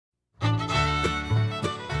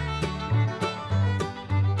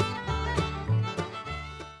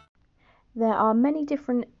There are many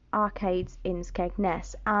different arcades in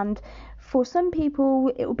Skegness, and for some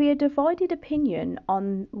people it will be a divided opinion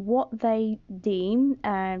on what they deem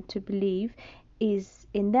to believe is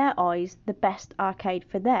in their eyes the best arcade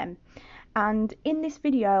for them. And in this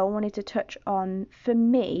video I wanted to touch on, for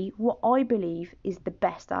me, what I believe is the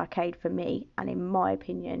best arcade for me and in my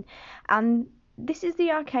opinion, and this is the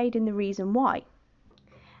arcade and the reason why.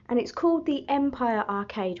 And it's called the Empire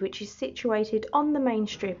Arcade, which is situated on the main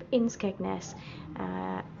strip in Skegness,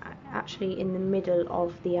 actually in the middle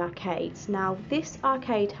of the arcades. Now this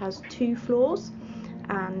arcade has 2 floors,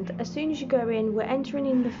 and as soon as you go in, we're entering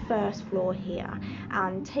in the first floor here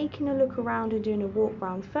and taking a look around and doing a walk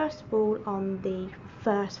around first of all on the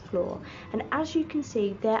first floor. And as you can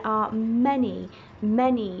see, there are many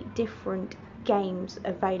different games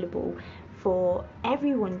available for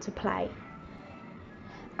everyone to play.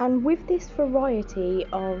 And with this variety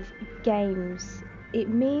of games, it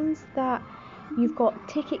means that you've got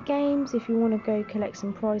ticket games if you want to go collect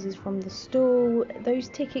some prizes from the stall. Those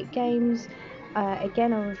ticket games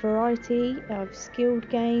again are a variety of skilled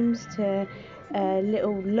games to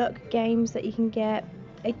little luck games that you can get,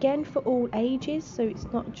 again for all ages, so it's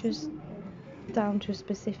not just down to a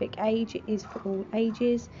specific age, it is for all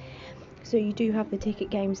ages. So you do have the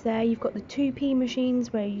ticket games there. You've got the 2p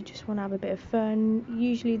machines where you just want to have a bit of fun.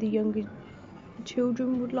 Usually the younger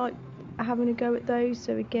children would like having a go at those,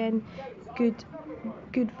 so again,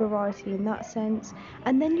 good variety in that sense.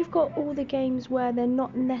 And then you've got all the games where they're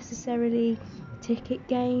not necessarily ticket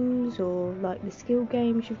games or like the skill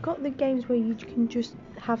games. You've got the games where you can just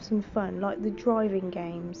have some fun, like the driving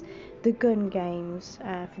games, the gun games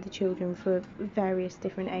for the children for various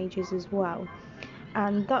different ages as well.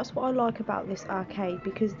 And that's what I like about this arcade,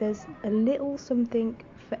 because there's a little something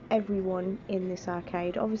for everyone in this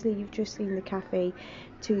arcade. Obviously you've just seen the cafe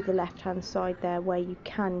to the left hand side there, where you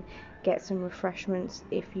can get some refreshments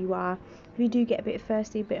if you do get a bit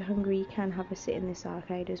thirsty, a bit hungry, you can have a sit in this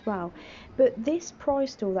arcade as well. But this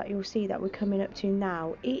prize stall that you'll see that we're coming up to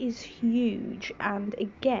now, it is huge, and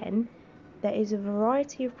again there is a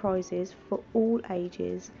variety of prizes for all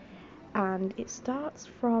ages, and it starts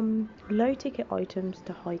from low ticket items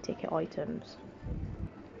to high ticket items.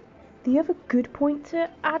 The other good point to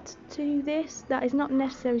add to this that is not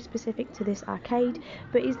necessarily specific to this arcade,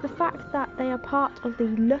 but is the fact that they are part of the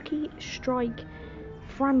Lucky Strike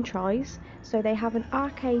franchise. So they have an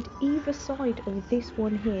arcade either side of this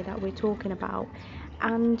one here that we're talking about,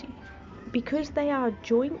 and because they are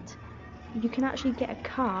joint, you can actually get a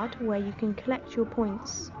card where you can collect your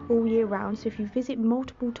points all year round. So if you visit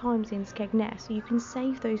multiple times in Skegness, you can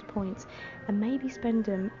save those points and maybe spend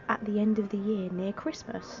them at the end of the year near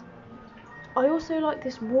Christmas. I also like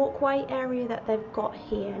this walkway area that they've got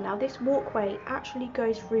here. Now this walkway actually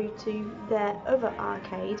goes through to their other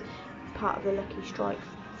arcade, part of the Lucky Strike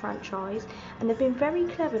franchise, and they've been very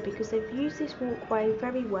clever because they've used this walkway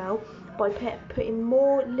very well by putting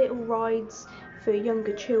more little rides for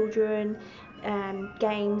younger children,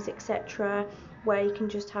 games, etc., where you can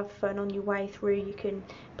just have fun on your way through. You can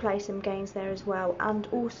play some games there as well, and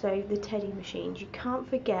also the teddy machines. You can't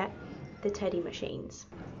forget the teddy machines.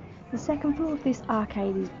 The second floor of this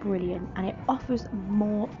arcade is brilliant, and it offers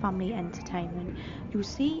more family entertainment. You'll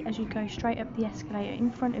see as you go straight up the escalator, in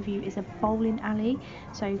front of you is a bowling alley,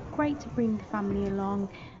 so great to bring the family along.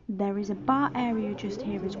 There is a bar area just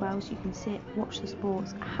here as well, so you can sit, watch the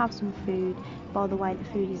sports, have some food. By the way, the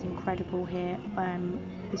food is incredible here.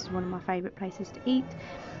 This is one of my favourite places to eat.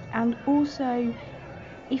 And also,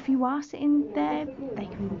 if you are sitting there,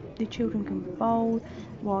 the children can bowl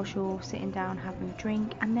whilst you're sitting down having a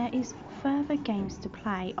drink, and there is further games to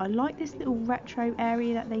play. I like this little retro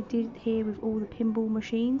area that they did here with all the pinball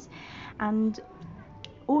machines, and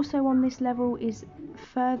also on this level is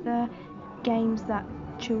further games that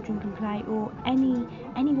children can play, or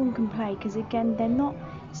anyone can play, because again they're not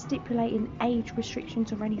stipulating age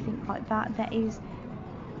restrictions or anything like that. There is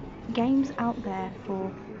games out there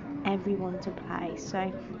for everyone to play,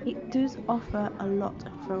 so it does offer a lot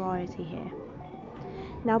of variety here.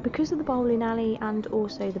 Now, because of the bowling alley and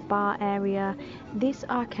also the bar area, this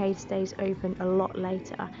arcade stays open a lot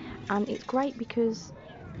later, and it's great because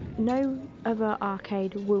no other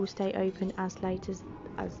arcade will stay open as late as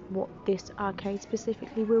what this arcade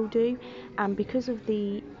specifically will do. And because of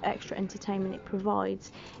the extra entertainment it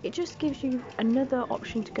provides, it just gives you another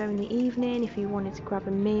option to go in the evening if you wanted to grab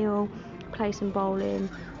a meal, play some bowling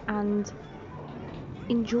and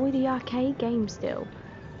enjoy the arcade game still.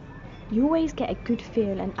 You always get a good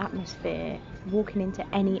feel and atmosphere walking into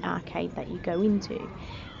any arcade that you go into,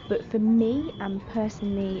 but for me and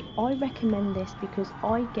personally, I recommend this because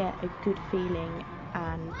I get a good feeling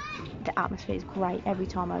and the atmosphere is great every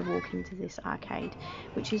time I walk into this arcade,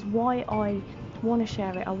 which is why I want to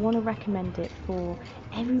share it. I want to recommend it for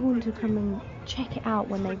everyone to come and check it out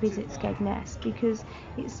when they visit Skegness, because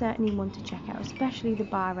it's certainly one to check out, especially the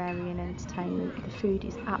bar area and entertainment. The food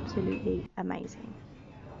is absolutely amazing.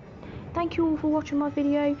 Thank you all for watching my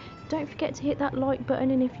video. Don't forget to hit that like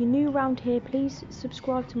button, and if you're new around here, please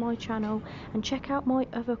subscribe to my channel and check out my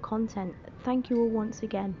other content. Thank you all once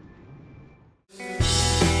again.